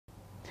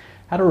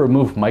how to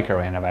remove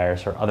Micro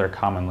Antivirus or other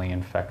common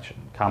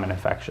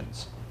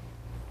infections.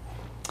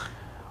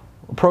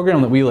 A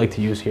program that we like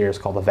to use here is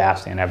called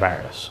Avast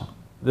Antivirus.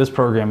 This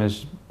program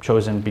is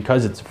chosen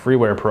because it's a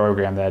freeware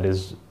program that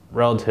is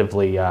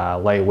relatively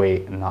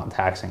lightweight and not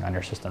taxing on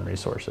your system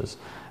resources,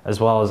 as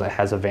well as it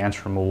has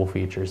advanced removal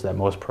features that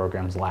most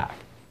programs lack.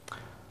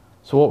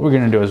 So what we're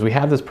going to do is we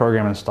have this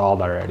program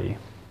installed already.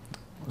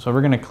 So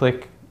we're going to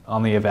click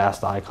on the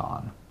Avast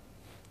icon.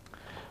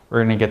 We're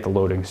going to get the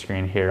loading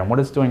screen here, and what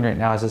it's doing right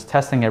now is it's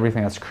testing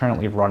everything that's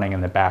currently running in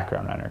the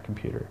background on our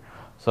computer.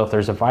 So if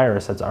there's a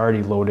virus that's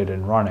already loaded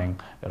and running,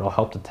 it'll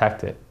help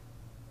detect it.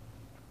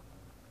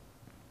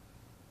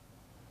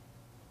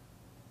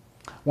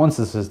 Once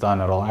this is done,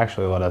 it'll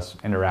actually let us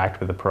interact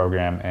with the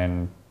program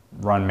and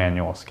run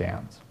manual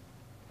scans.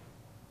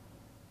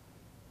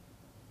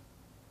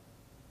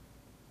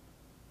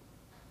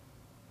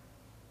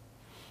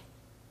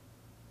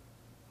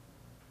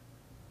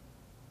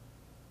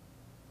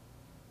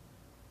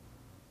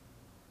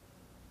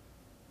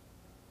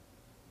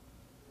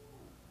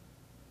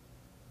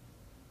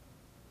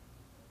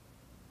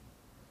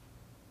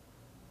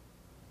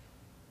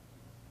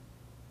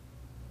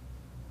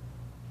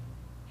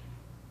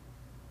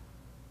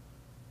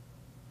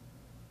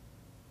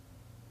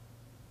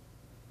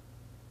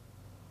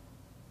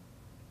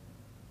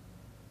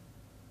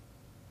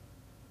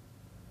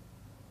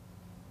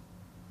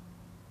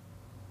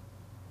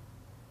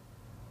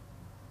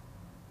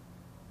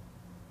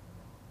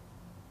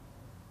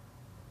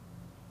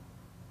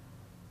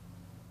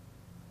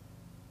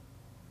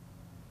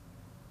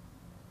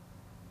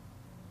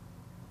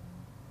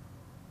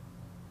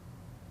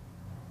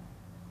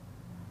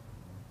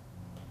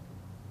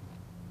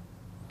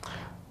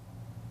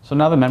 So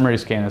now the memory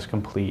scan is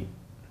complete.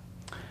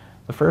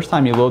 The first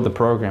time you load the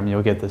program,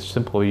 you'll get this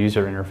simple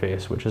user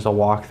interface, which is a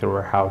walkthrough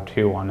or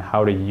how-to on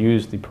how to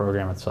use the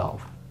program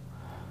itself.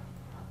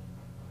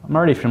 I'm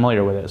already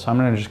familiar with it, so I'm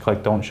going to just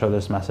click Don't Show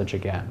This Message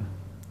Again,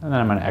 and then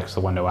I'm going to X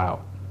the window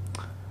out.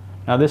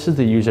 Now this is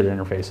the user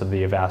interface of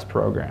the Avast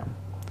program.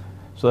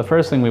 So the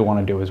first thing we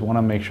want to do is we want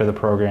to make sure the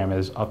program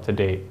is up to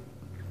date.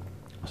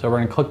 So we're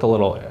going to click the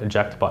little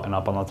eject button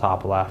up on the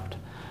top left,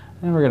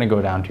 and we're going to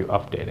go down to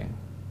updating.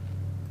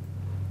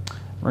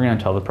 We're going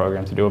to tell the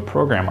program to do a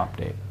program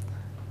update.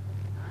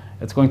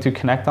 It's going to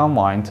connect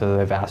online to the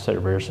Avast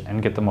servers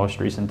and get the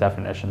most recent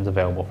definitions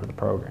available for the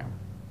program.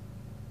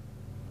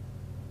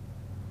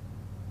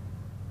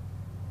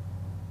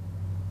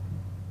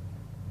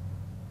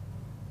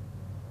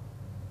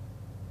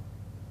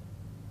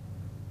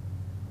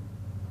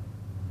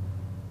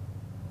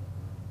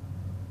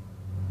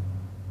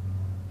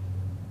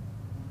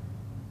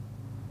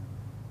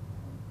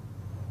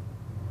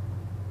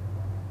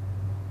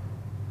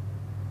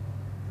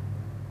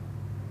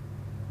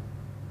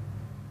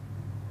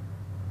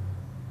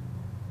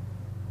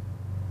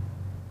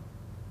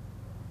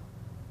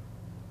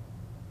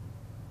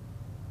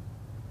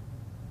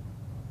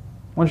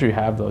 Once you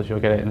have those, you'll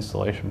get an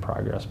installation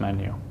progress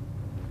menu.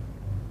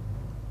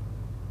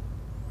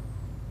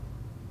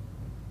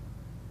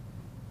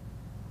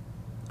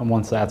 And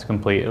once that's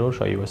complete, it'll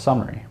show you a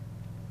summary.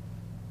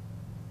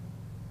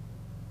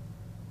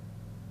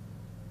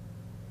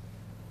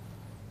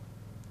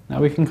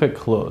 Now we can click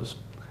Close.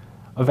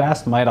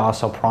 Avast might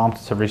also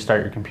prompt to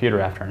restart your computer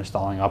after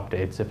installing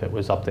updates if it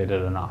was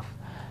updated enough.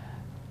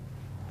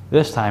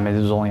 This time it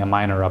was only a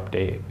minor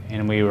update,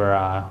 and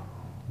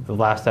the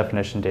last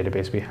definition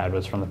database we had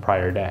was from the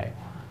prior day.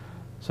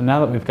 So now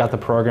that we've got the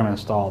program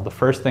installed, the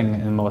first thing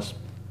and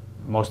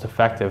most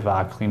effective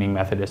cleaning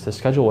method is to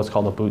schedule what's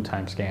called a boot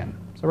time scan.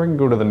 So we're going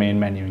to go to the main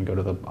menu and go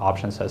to the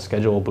option that says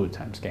Schedule a Boot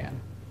Time Scan.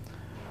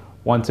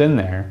 Once in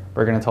there,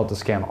 we're going to tell it to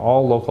scan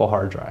all local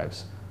hard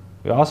drives.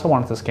 We also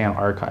want it to scan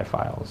archive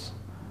files.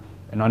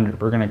 And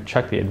we're going to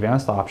check the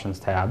Advanced Options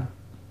tab.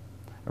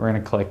 And we're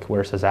going to click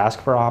where it says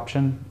Ask for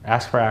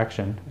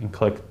Action, and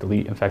click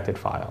Delete Infected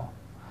File.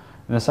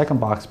 In the second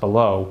box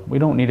below, we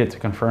don't need it to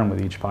confirm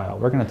with each file.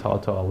 We're going to tell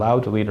it to allow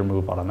delete or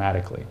move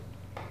automatically.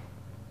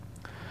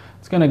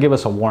 It's going to give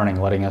us a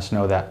warning letting us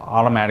know that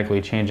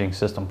automatically changing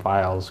system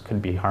files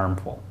could be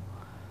harmful.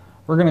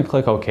 We're going to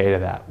click OK to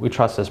that. We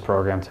trust this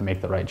program to make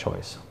the right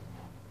choice.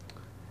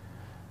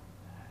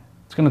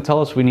 It's going to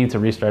tell us we need to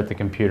restart the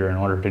computer in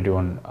order to do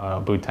a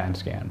boot time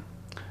scan.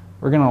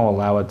 We're going to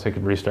allow it to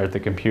restart the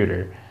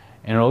computer,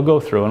 and it'll go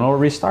through and it'll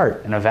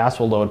restart, and Avast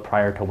will load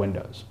prior to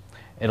Windows.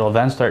 It'll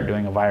then start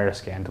doing a virus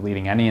scan,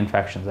 deleting any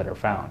infections that are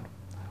found.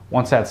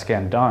 Once that's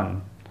scan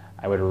done,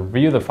 I would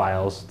review the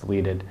files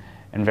deleted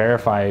and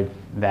verify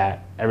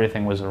that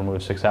everything was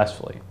removed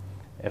successfully.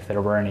 If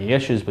there were any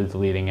issues with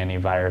deleting any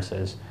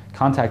viruses,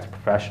 contact a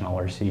professional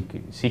or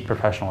seek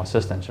professional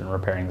assistance in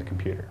repairing the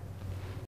computer.